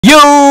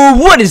Yo,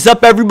 what is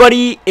up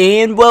everybody,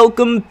 and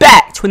welcome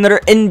back to another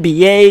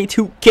NBA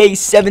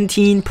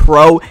 2K17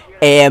 Pro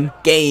Am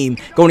game.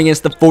 Going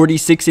against the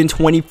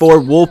 46-24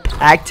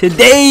 Wolfpack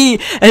today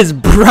as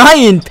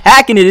Brian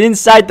packing it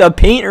inside the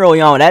paint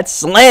early on. That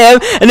slam,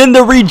 and then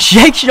the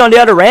rejection on the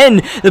other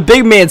end. The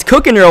big man's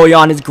cooking early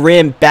on. His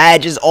grand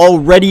badge is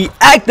already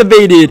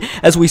activated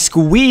as we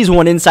squeeze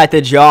one inside to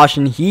Josh,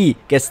 and he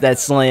gets that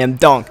slam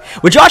dunk.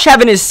 With Josh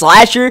having his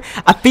slasher,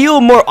 I feel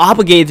more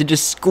obligated to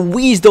just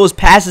squeeze those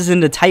passes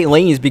into tight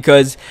lanes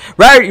because,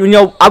 right,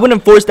 I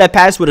wouldn't force that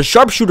pass with a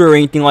sharpshooter or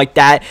anything like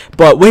that,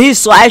 but with his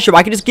slasher,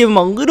 I can just give him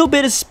a little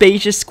bit of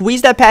space, just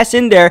squeeze that pass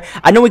in there.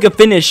 I know we could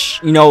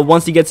finish,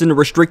 once he gets in the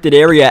restricted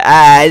area,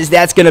 as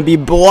that's going to be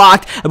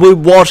blocked. I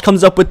believe Walsh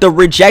comes up with the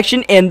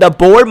rejection and the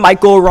board.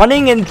 Michael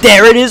running, and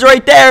there it is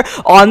right there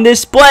on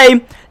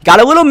display. Got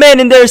a little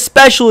man in there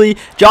especially.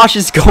 Josh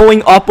is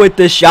going up with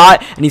the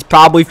shot, and he's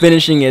probably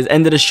finishing his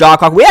end of the shot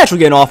clock. We actually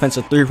get an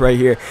offensive three right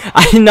here.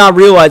 I did not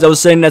realize I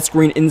was setting that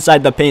screen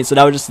inside the paint, so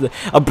that was just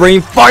a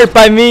brain fart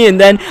by me. And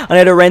then on the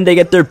other end, they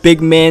get their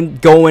big man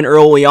going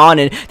early on,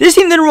 and this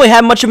team didn't really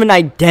have much of an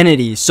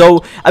identity.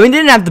 So, I mean, they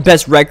didn't have the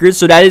best record,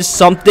 so that is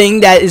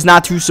something that is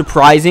not too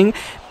surprising.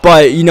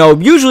 But,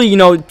 usually,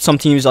 some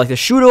teams like to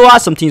shoot a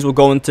lot. Some teams will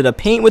go into the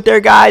paint with their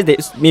guys. They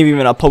maybe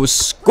even a post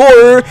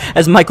scorer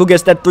as Michael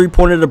gets that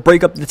three-pointer to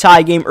break up the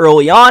tie game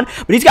early on.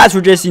 But these guys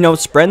were just,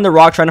 spreading the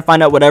rock, trying to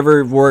find out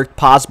whatever worked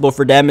possible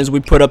for them as we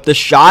put up the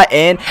shot.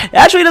 And it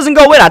actually doesn't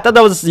go in. I thought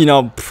that was,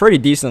 pretty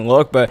decent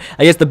look. But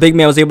I guess the big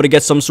man was able to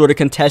get some sort of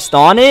contest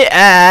on it,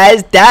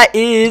 as that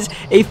is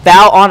a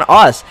foul on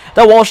us.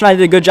 That Walsh and I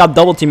did a good job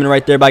double teaming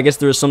right there. But I guess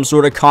there was some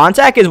sort of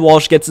contact as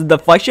Walsh gets the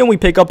deflection. We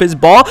pick up his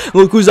ball.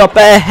 Look who's up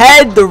ahead.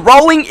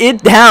 Throwing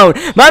it down.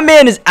 My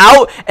man is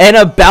out and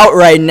about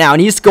right now,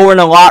 and he's scoring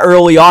a lot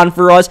early on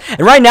for us.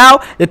 And right now,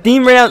 the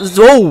theme right now is,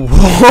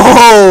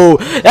 whoa,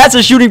 that's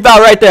a shooting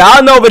foul right there. I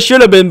don't know if it should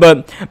have been,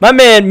 but my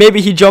man,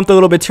 maybe he jumped a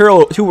little bit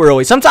too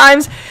early.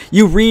 Sometimes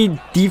you read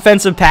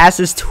defensive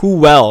passes too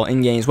well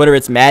in games, whether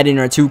it's Madden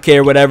or 2K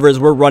or whatever, as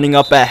we're running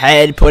up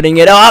ahead, putting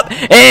it up,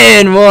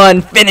 and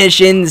one finish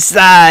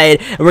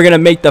inside. And we're going to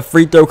make the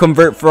free throw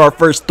convert for our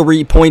first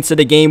 3 points of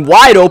the game.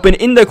 Wide open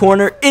in the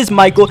corner is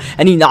Michael,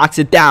 and he knocks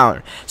it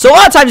down. So a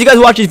lot of times you guys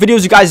watch these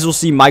videos, you guys will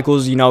see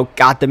Michael's,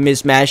 got the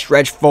mismatch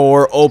stretch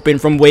 4 open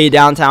from way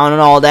downtown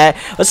and all that.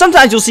 But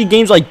sometimes you'll see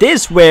games like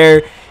this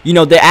where,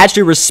 they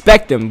actually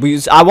respect him.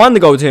 I wanted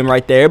to go to him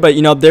right there, but,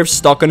 they're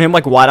stuck on him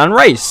like white on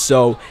rice.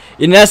 So,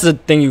 and that's the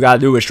thing you got to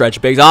do with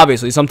stretch bigs,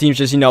 obviously. Some teams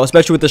just,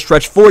 especially with the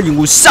stretch 4, you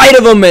lose sight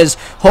of them as,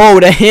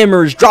 the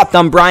hammer is dropped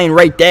on Brian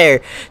right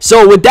there.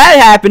 So, with that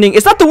happening,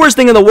 it's not the worst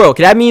thing in the world.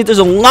 That means there's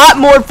a lot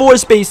more floor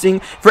spacing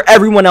for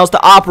everyone else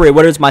to operate,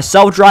 whether it's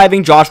myself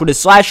driving, Josh with his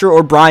slasher,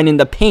 or Brian in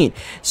the paint.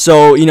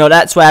 So,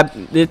 that's why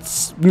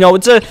it's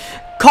a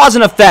cause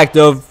and effect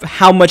of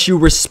how much you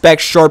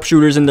respect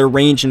sharpshooters and their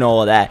range and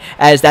all of that,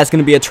 as that's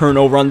going to be a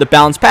turnover on the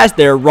bounce pass.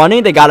 They're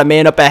running, they got a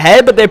man up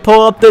ahead, but they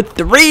pull up the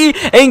 3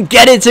 and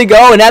get it to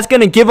go, and that's going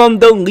to give them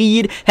the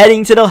lead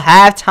heading to the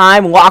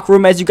halftime locker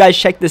room. As you guys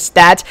check the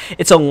stats,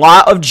 it's a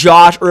lot of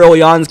Josh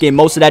early on in this game,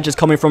 most of that just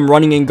coming from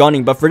running and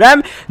gunning. But for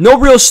them, no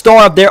real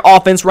star of their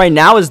offense right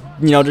now is,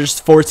 they're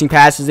just forcing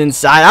passes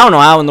inside. I don't know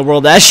how in the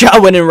world that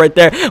shot went in right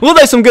there. Looked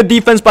like some good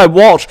defense by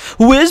Walsh,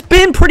 who has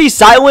been pretty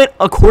silent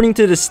according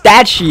to the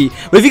stat sheet.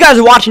 But if you guys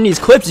are watching these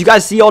clips, you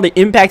guys see all the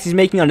impacts he's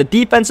making on the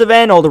defensive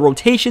end, all the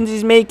rotations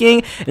he's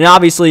making, and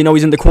obviously,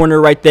 he's in the corner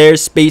right there,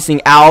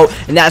 spacing out,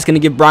 and that's going to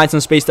give Brian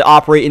some space to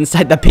operate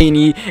inside the paint.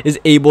 He is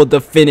able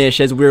to finish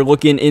as we're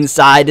looking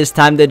inside this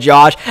time to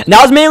Josh. And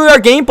that was mainly our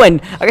game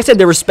plan. Like I said,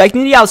 they're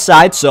respecting the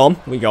outside, so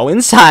we go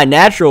inside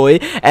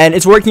naturally, and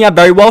it's working out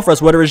very well for us,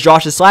 whether it's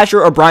Josh's slasher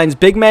or Brian's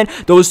big man.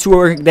 Those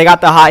two they got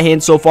the hot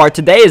hand so far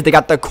today, as they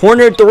got the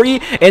corner 3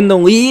 and the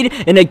lead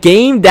in a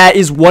game that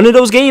is one of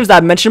those games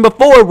that I mentioned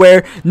before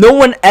where no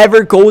one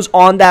ever goes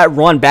on that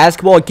run.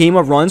 Basketball, a game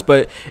of runs,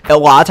 but a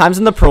lot of times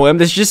in the pro am,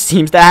 this just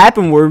seems to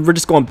happen where we're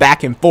just going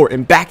back and forth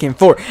and back and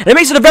forth. And it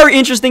makes it a very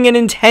interesting and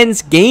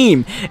intense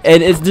game,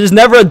 and there's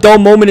never a dull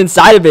moment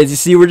inside of it. As you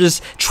see, we're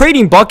just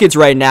trading buckets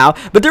right now,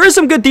 but there is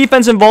some good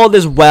defense involved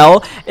as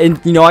well.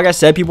 And, like I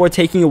said, people are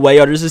taking away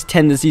others'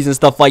 tendencies and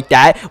stuff like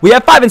that. We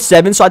have 5 and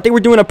 7, so I think we're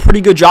doing a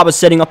pretty good job of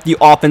setting up the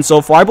offense so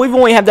far. I believe we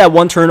only have that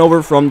 1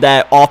 turnover from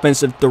that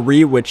offensive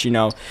 3, which,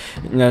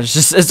 it's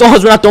just, as long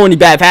as we're not throwing any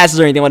bad passes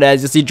or anything like that.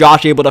 As you see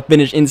Josh able to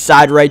finish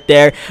inside right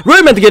there.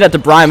 Really meant to get at the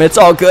Brian, but it's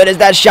all good as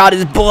that shot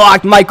is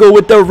blocked. Michael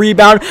with the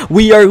rebound.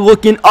 We are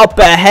looking up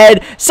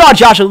ahead. Saw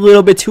Josh a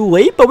little bit too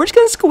late, but we're just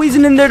going to squeeze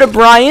it in there to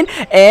Brian,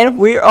 and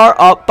we are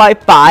up by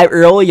 5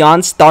 early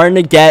on, starting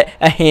to get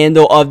a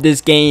handle of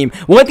this game.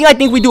 One thing I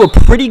think we do a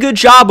pretty good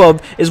job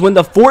of is when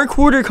the fourth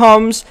quarter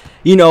comes,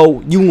 you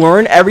know, you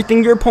learn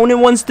everything your opponent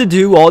wants to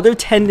do, all their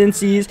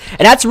tendencies,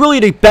 and that's really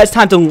the best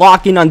time to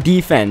lock in on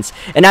defense.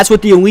 And that's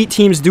what the elite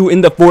teams do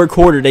in the fourth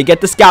quarter. They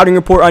get the scouting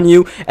report on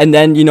you, and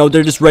then, you know,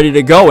 they're just ready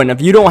to go. And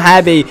if you don't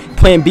have a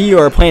plan B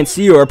or a plan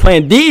C or a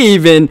plan D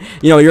even,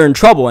 you know, you're in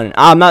trouble. And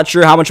I'm not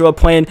sure how much of a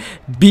plan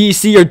B,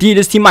 C, or D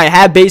this team might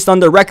have based on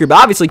their record,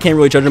 but obviously can't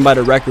really judge them by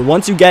their record.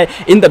 Once you get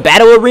in the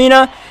battle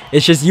arena,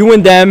 it's just you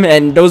and them,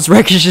 and those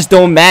records just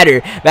don't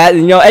matter.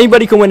 You know,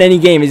 anybody can win any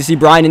game. As you see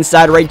Brian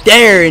inside right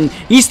there, and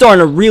he's starting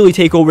to really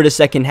take over the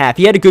second half.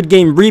 He had a good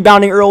game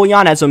rebounding early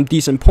on, had some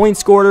decent points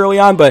scored early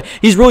on, but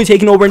he's really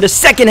taking over in the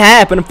second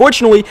half, and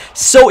unfortunately,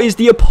 so is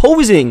the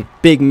opposing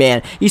big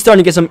man. He's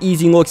starting to get some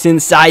easy looks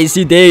inside. You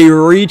see, they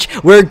reach.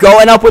 We're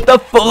going up with the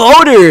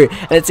floater,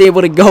 and it's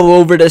able to go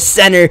over the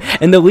center,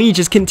 and the lead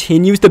just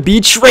continues to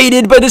be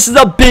traded, but this is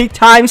a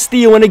big-time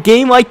steal. In a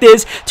game like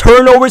this,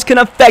 turnovers can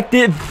affect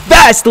it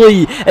vastly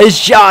as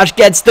Josh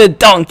gets the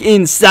dunk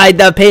inside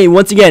the paint.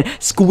 Once again,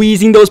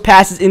 squeezing those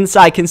passes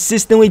inside,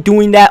 consistently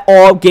doing that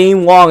all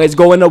game long. It's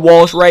going to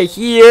Walsh right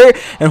here,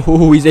 and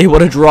he's able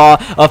to draw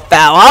a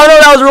foul. I don't know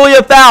if that was really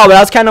a foul, but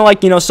that's kind of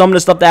like, you know, some of the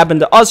stuff that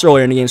happened to us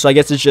earlier in the game. So I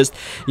guess it's just,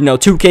 you know,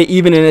 2K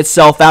even in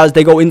itself out as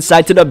they go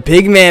inside to the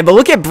big man. But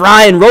look at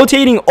Brian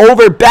rotating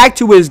over back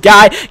to his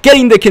guy,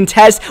 getting the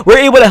contest. We're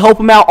able to help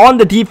him out on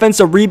the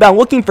defensive rebound,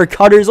 looking for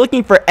cutters,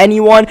 looking for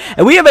anyone,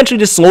 and we eventually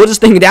just slow this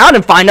thing down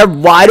and find a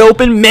wide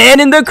open man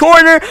in the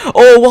corner.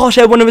 Oh, Walsh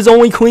had one of his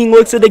only clean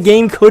looks of the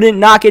game, couldn't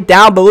knock it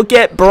down, but look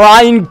at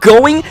Brian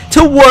going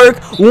to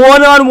work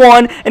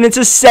one-on-one, and it's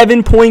a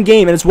 7-point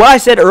game. And it's what I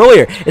said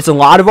earlier, it's a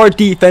lot of our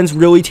defense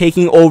really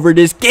taking over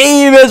this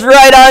game. Is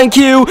right on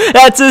cue.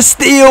 That's a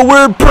steal.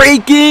 We're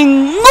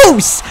breaking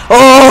loose.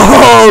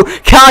 Oh,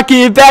 cock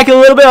it back a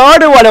little bit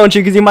harder, why don't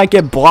you? Because you might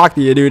get blocked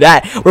if you do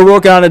that. We're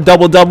working on a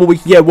double-double. We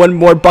can get one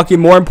more bucket.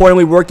 More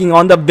importantly, working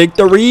on the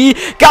victory.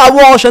 Got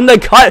Walsh on the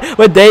cut,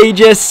 but they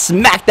just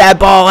smacked that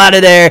ball out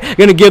of there.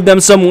 Gonna give them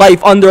some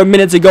life under a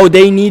minute to go.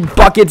 They need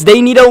buckets.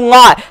 They need a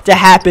lot to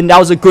happen. That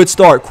was a good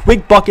start.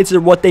 Quick buckets are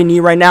what they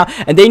need right now,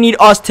 and they need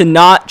us to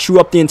not chew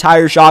up the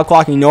entire shot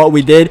clock. And you know what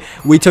we did?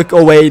 We took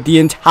away the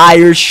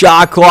entire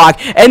shot clock.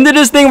 Ended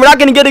this thing. We're not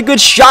gonna get a good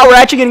shot. We're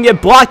actually gonna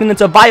get blocked, and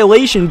it's a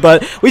violation,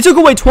 but we took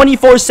away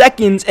 24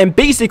 seconds, and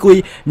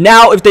basically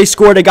now if they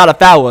score, they gotta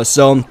foul us.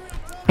 So,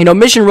 you know,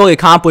 mission really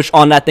accomplished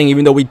on that thing,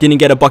 even though we didn't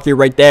get a bucket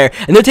right there.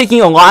 And they're taking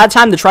a lot of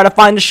time to try to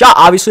find the shot.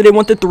 Obviously, they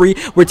want the 3.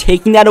 We're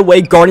taking that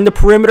away, guarding the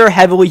perimeter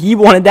heavily. He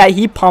wanted that.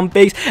 He pump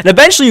fakes. And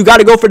eventually, you got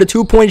to go for the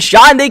 2-point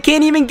shot, and they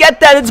can't even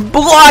get that. It's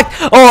blocked.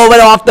 Oh, it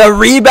went off the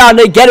rebound.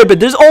 They get it, but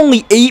there's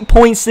only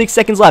 8.6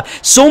 seconds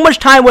left. So much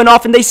time went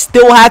off, and they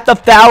still have to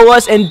foul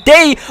us, and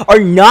they are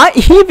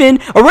not even,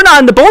 or we're not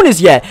in the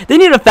bonus yet. They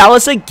need to foul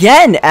us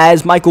again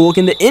as Michael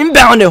looking to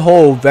inbound it.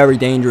 Oh, very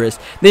dangerous.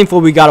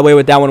 Thankfully, we got away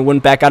with that one. It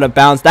went back out of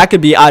bounds. That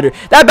could be either,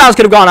 that bounce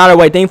could have gone our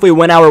way. Thankfully, it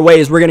went our way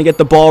as we're going to get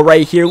the ball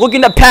right here.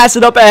 Looking to pass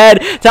it up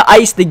ahead to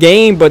ice the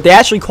game, but they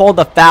actually called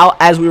the foul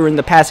as we were in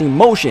the passing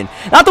motion.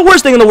 Not the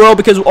worst thing in the world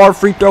because our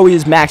free throw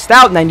is maxed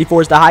out.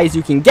 94 is the highest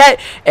you can get,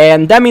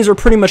 and that means we're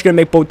pretty much going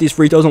to make both these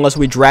free throws unless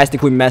we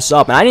drastically mess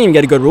up. And I didn't even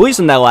get a good release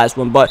in that last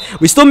one, but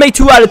we still make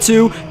 2 out of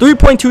 2.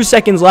 3.2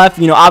 seconds left.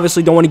 You know,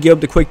 obviously don't want to give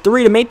up the quick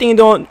 3. The main thing you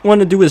don't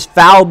want to do is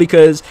foul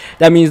because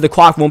that means the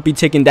clock won't be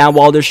ticking down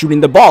while they're shooting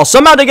the ball.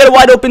 Somehow they get a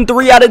wide open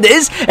 3 out of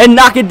this and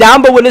knock it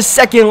down, but with a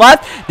second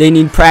left, they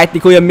need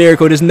practically a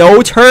miracle. There's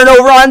no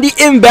turnover on the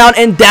inbound,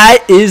 and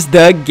that is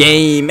the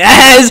game.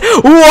 As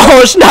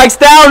Walsh knocks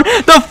down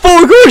the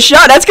full-court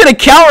shot. That's going to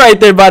count right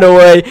there, by the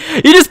way.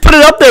 You just put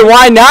it up there.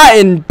 Why not?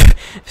 And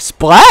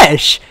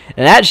splash.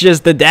 And that's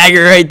just the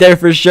dagger right there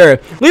for sure.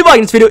 Leave a like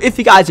in this video if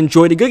you guys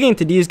enjoyed it. Good game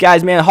to these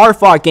guys, man.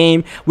 Hard-fought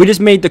game. We just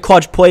made the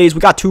clutch plays.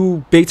 We got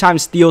 2 big-time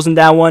steals in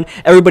that one.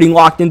 Everybody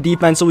locked in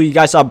defensively. You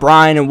guys saw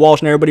Brian and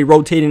Walsh and everybody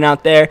rotating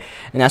out there.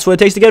 And that's what it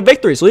takes to get a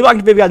victory. So leave a like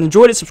if you guys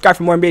enjoyed it. Subscribe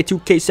for more NBA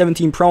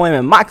 2K17 Pro Am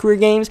and my career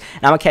games.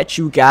 And I'm going to catch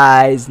you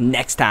guys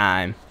next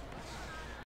time.